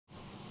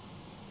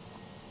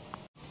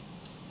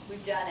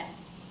We've done it.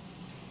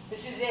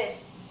 This is it.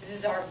 This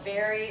is our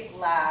very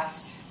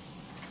last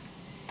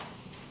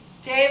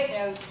day of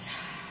notes.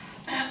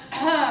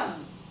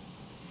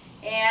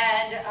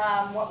 And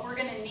what we're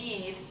going to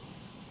need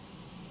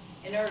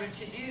in order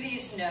to do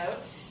these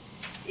notes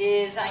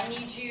is I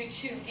need you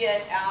to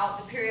get out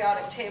the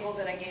periodic table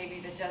that I gave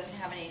you that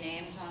doesn't have any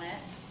names on it.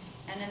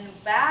 And in the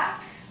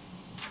back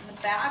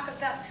of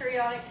that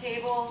periodic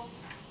table,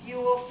 you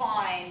will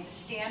find the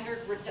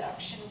standard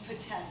reduction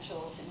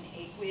potentials in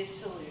aqueous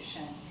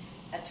solution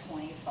at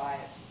 25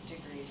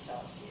 degrees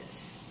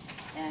Celsius.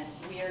 And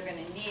we are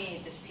going to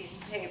need this piece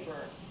of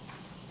paper,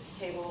 this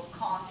table of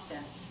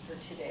constants for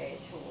today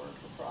to work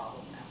the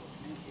problem that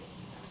we're going to do.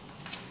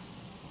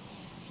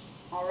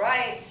 All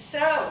right,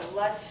 so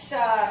let's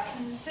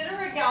consider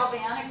a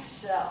galvanic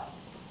cell.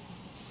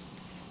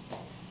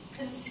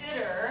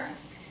 Consider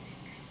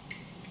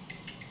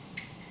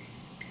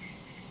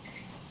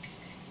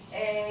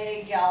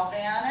a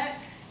galvanic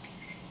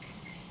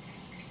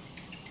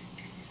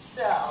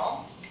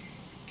cell,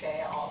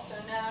 okay, also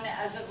known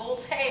as a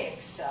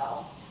voltaic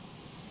cell,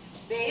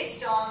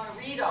 based on the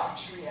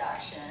redox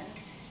reaction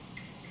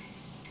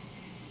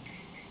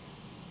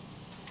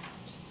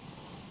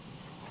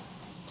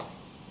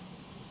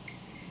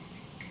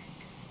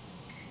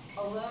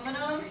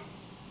aluminum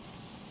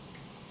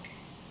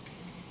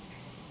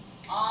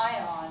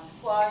ion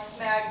plus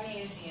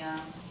magnesium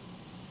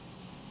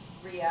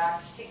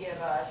reacts to give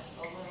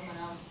us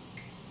aluminum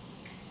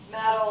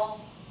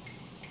metal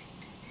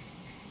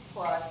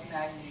plus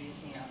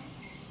magnesium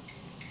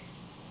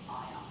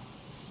ion.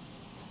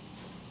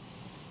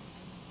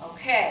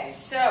 Okay,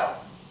 so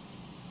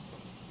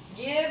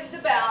give the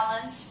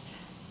balanced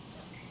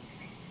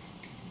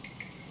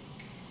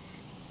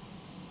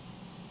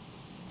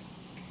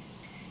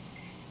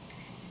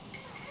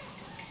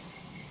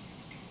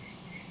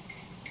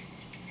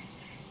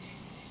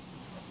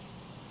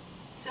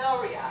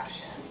cell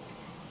reaction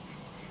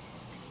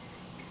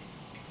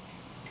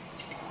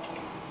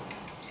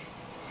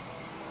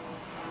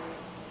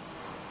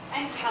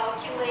and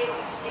calculate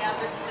the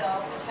standard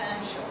cell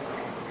potential.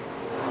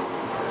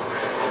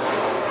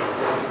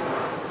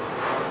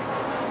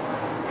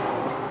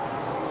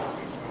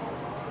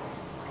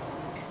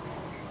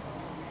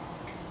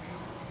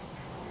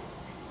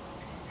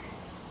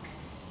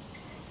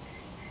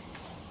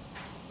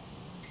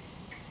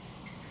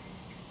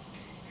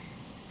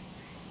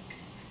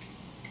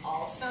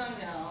 Also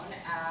known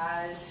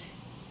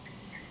as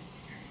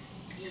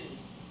E.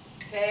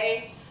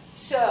 Okay?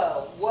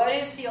 So, what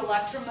is the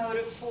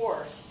electromotive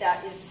force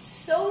that is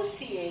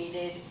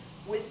associated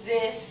with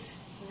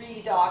this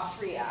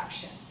redox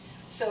reaction?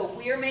 So,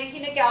 we are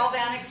making a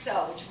galvanic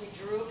cell, which we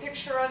drew a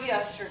picture of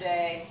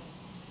yesterday,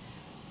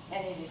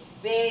 and it is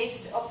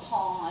based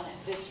upon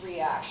this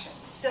reaction.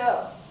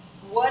 So,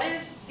 what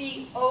is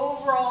the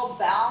overall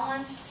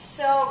balanced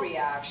cell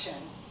reaction?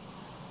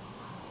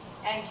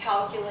 And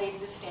calculate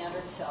the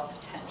standard cell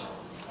potential.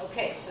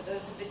 Okay, so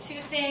those are the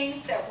two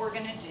things that we're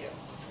going to do.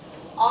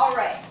 All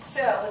right,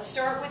 so let's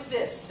start with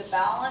this, the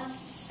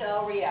balanced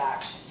cell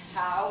reaction.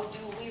 How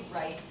do we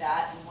write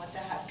that, and what the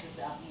heck does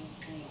that mean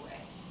anyway?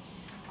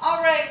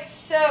 All right,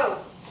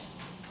 so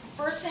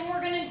first thing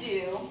we're going to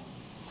do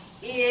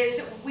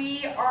is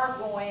we are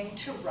going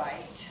to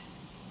write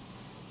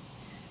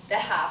the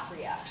half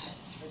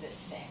reactions for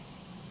this thing.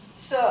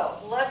 So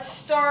let's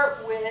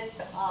start with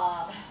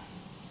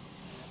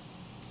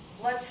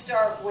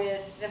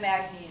the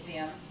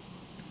magnesium.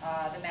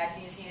 The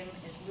magnesium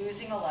is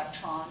losing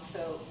electrons,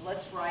 so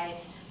let's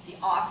write the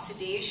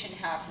oxidation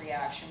half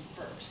reaction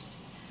first.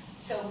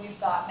 So we've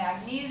got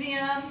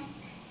magnesium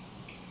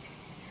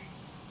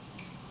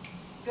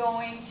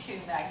going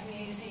to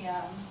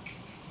magnesium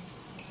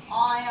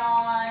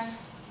ion,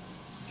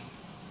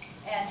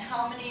 and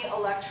how many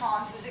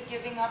electrons is it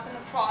giving up in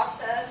the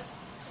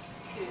process?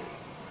 2.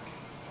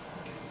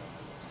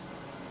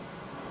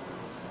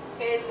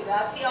 Okay, so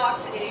that's the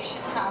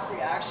oxidation half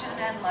reaction,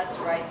 and let's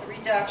write the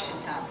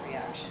reduction half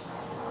reaction.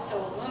 So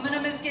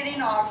aluminum is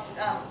getting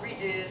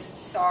reduced,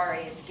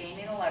 sorry, it's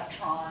gaining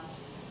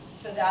electrons.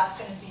 So that's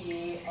going to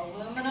be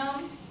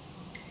aluminum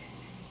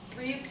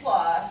 3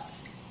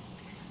 plus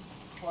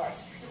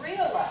 3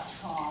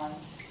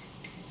 electrons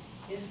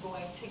is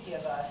going to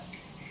give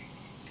us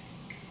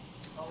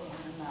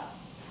aluminum metal.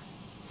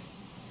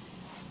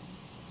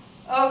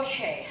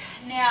 Okay,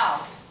 now,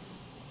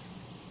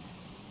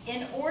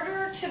 in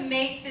order to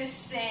make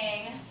this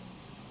thing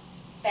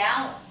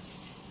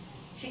balanced,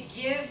 to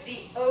give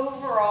the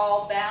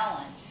overall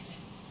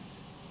balanced,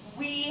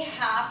 we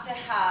have to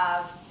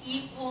have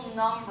equal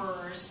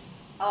numbers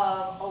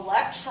of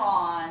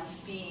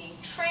electrons being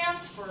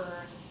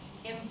transferred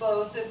in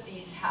both of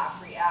these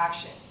half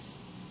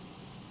reactions.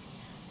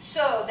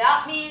 So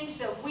that means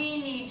that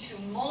we need to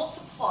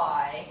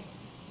multiply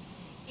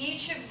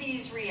each of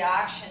these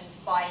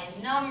reactions by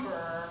a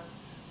number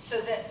so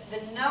that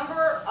the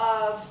number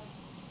of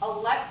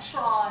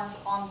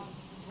electrons on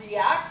the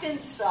reactant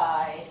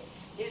side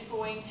is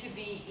going to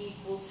be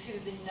equal to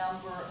the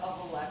number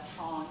of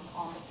electrons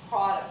on the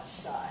product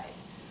side.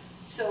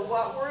 So So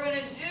what we're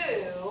going to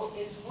do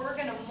is we're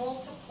going to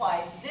multiply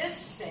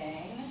this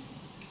thing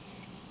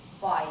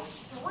by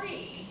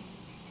 3.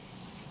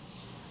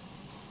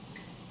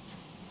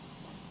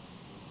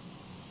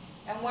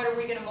 And what are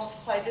we going to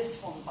multiply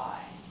this one by?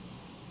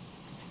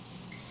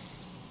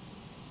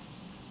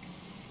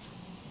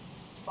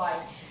 By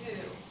 2.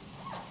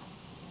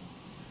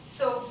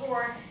 So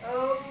for an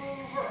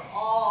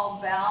overall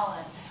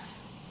balanced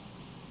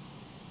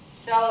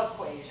cell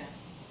equation,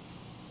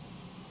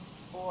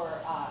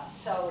 or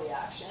cell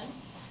reaction,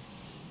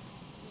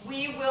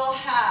 we will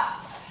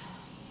have,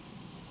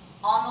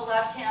 on the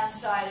left-hand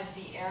side of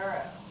the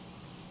arrow,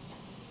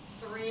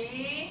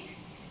 3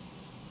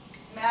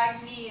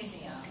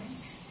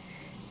 magnesiums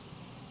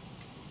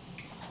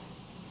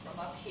from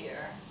up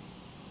here,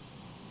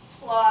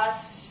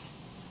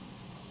 plus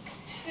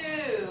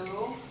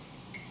 2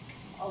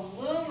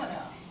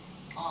 aluminum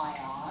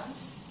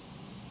ions,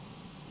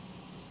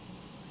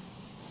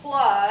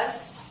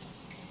 plus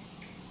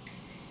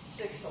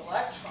 6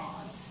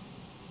 electrons,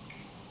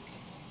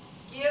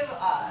 give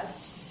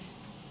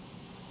us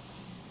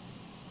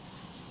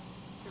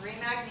 3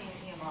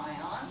 magnesium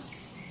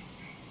ions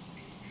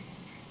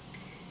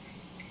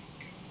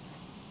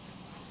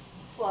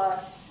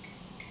plus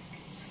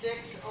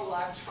 6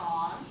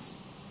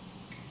 electrons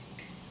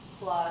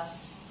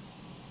plus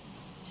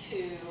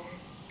 2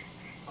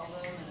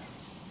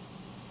 aluminums.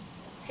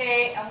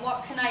 Okay, and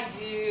what can I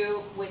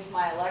do with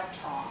my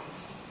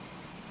electrons?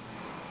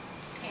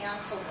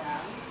 Cancel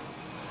them.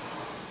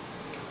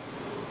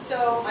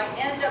 So I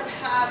end up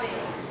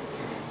having,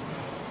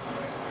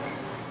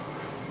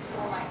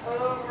 for my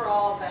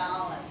overall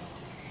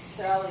balanced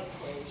cell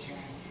equation,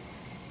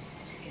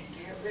 I'm just going to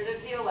get rid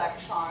of the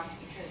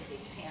electrons because they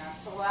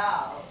cancel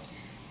out.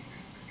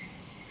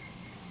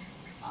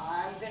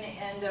 I'm going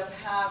to end up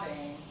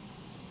having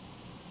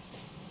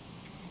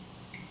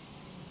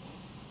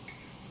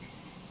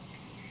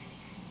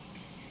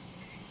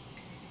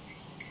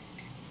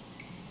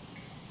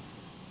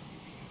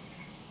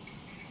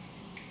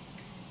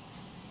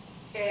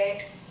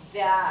okay,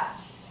 that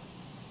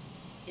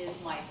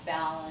is my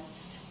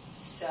balanced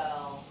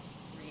cell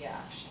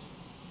reaction.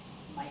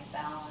 My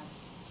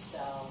balanced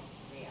cell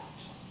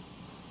reaction.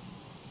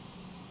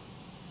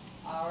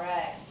 All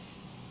right.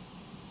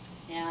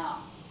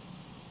 Now,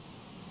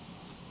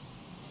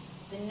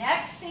 the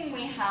next thing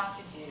we have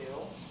to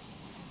do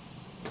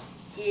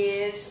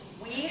is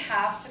we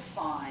have to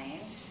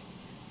find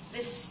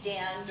the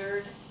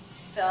standard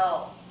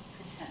cell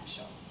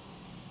potential.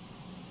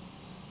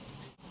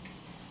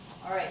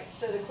 All right,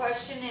 so the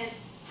question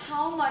is,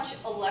 how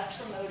much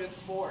electromotive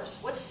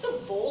force? What's the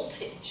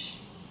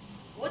voltage?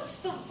 What's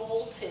the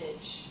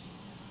voltage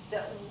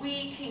that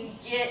we can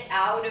get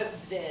out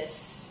of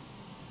this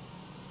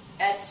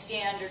at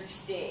standard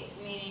state?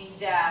 Meaning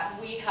that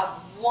we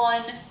have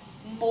 1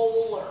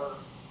 molar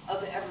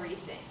of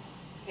everything.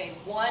 Okay,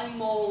 1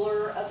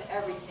 molar of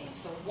everything.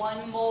 So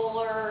 1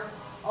 molar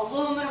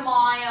aluminum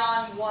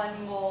ion,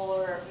 1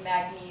 molar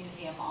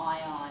magnesium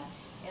ion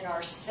in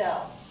our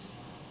cells.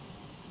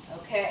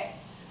 Okay,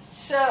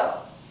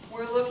 so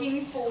we're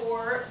looking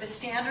for the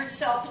standard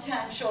cell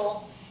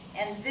potential,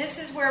 and this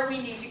is where we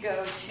need to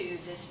go to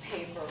this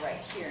paper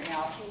right here.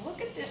 Now, if you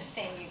look at this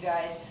thing, you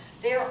guys,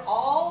 they're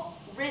all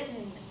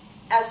written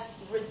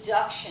as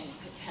reduction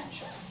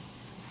potentials.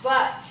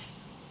 But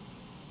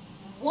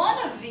one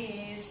of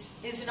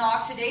these is an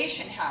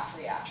oxidation half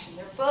reaction.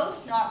 They're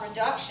both not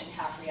reduction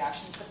half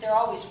reactions, but they're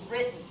always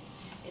written.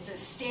 It's a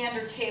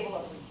standard table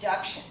of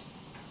reduction.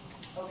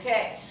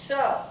 Okay,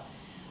 so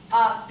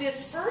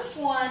this first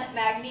one,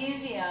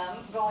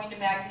 magnesium going to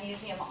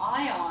magnesium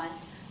ion,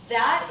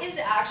 that is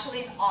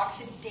actually an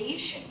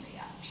oxidation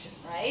reaction,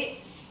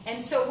 right?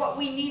 And so what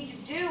we need to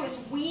do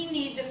is we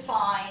need to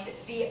find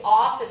the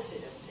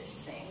opposite of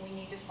this thing. We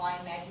need to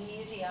find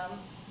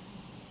magnesium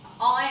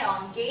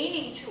ion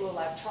gaining 2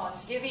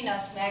 electrons, giving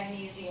us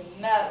magnesium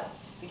metal,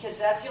 because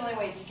that's the only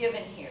way it's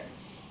given here.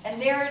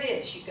 And there it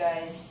is, you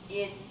guys.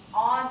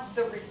 On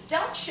the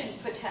reduction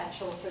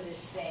potential for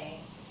this thing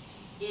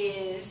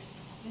is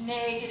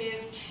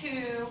negative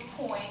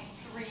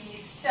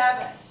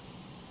 2.37.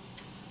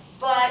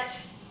 But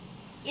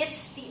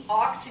it's the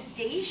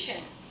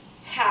oxidation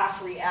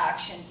half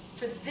reaction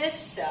for this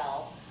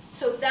cell.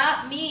 So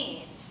that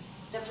means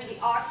that for the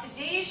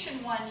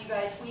oxidation one, you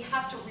guys, we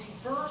have to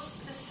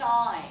reverse the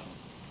sign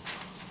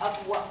of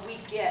what we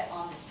get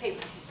on this paper,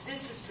 because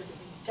this is for the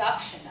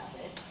reduction of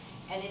it,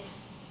 and it's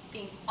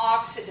being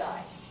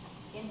oxidized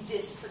in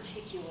this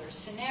particular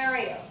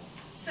scenario.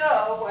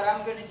 So what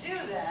I'm going to do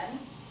then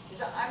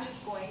is I'm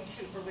just going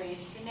to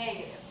erase the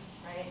negative,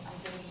 right? I'm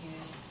going to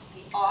use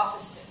the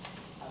opposite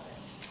of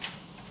it.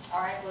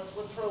 All right, let's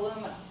look for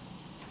aluminum.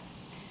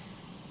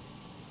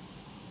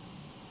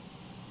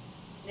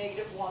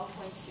 Negative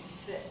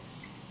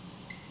 1.66.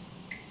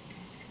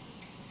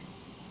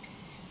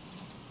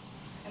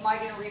 Am I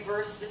going to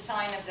reverse the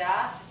sign of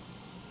that?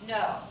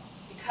 No,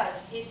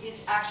 because it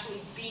is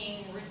actually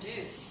being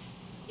reduced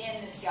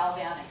in this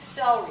galvanic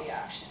cell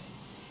reaction.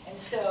 And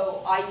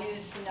so I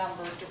use the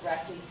number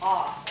directly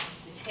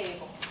off the the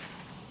table.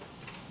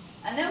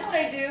 And then what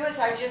I do is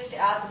I just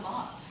add them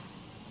up.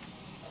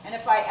 And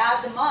if I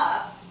add them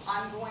up,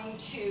 I'm going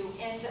to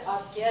end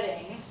up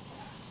getting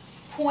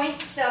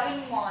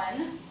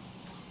 0.71.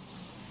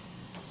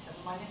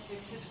 7 minus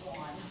 6 is 1.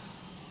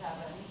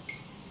 7.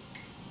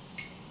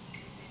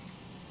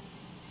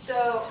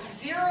 So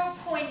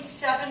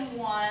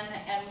 0.71,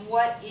 and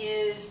what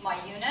is my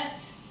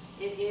unit?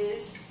 It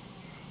is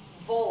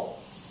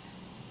volts.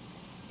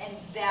 And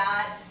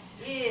that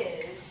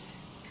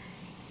is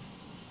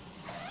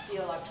the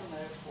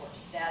electromotive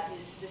force. That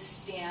is the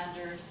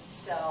standard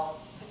cell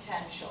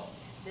potential.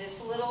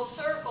 This little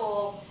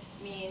circle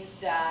means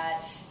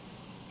that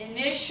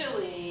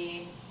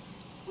initially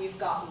we've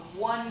got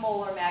 1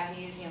 molar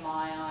magnesium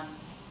ion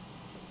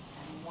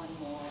and 1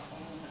 molar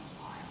aluminum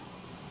ion.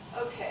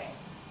 Okay,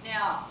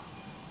 now,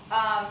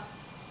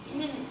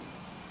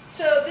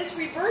 so this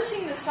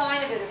reversing the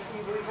sign of it, if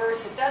we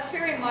reverse it, that's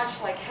very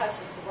much like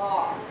Hess's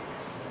law.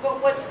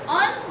 But what's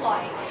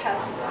unlike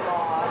Hess's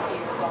law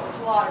here, well, there's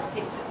a lot of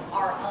things that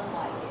are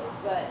unlike it,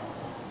 but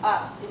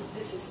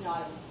this is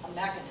not a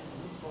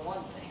mechanism, for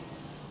one thing,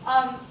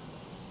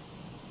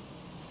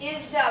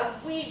 is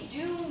that we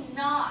do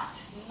not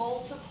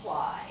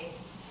multiply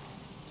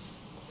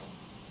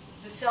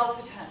the cell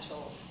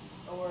potentials,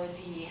 or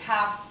the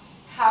half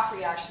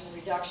reaction, the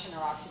reduction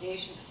or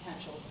oxidation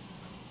potentials,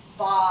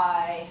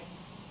 by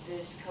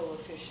this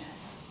coefficient,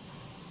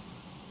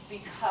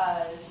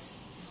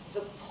 because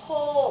the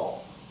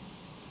pull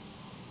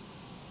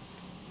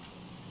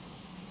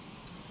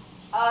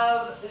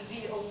of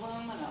the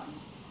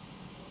aluminum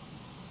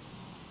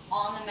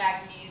on the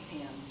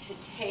magnesium to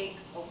take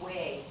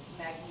away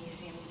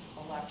magnesium's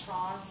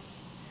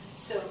electrons,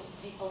 so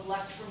the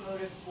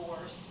electromotive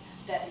force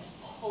that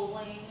is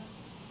pulling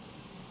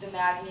the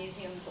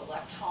magnesium's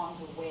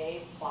electrons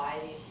away by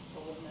the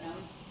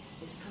aluminum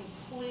is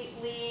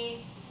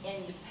completely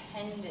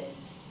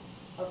independent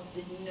of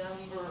the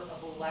number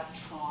of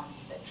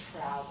electrons that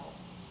travel.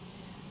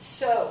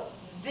 So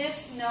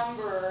this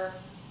number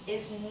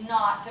is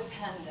not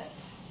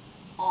dependent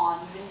on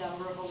the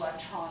number of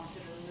electrons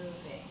that are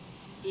moving.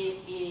 It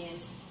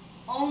is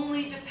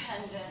only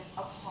dependent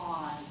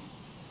upon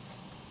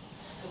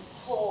the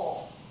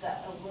pull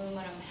that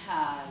aluminum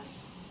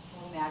has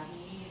for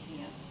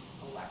magnesium's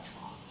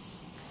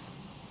electrons.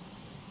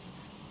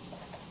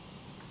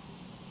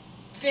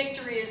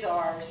 Victory is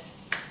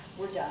ours.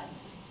 We're done.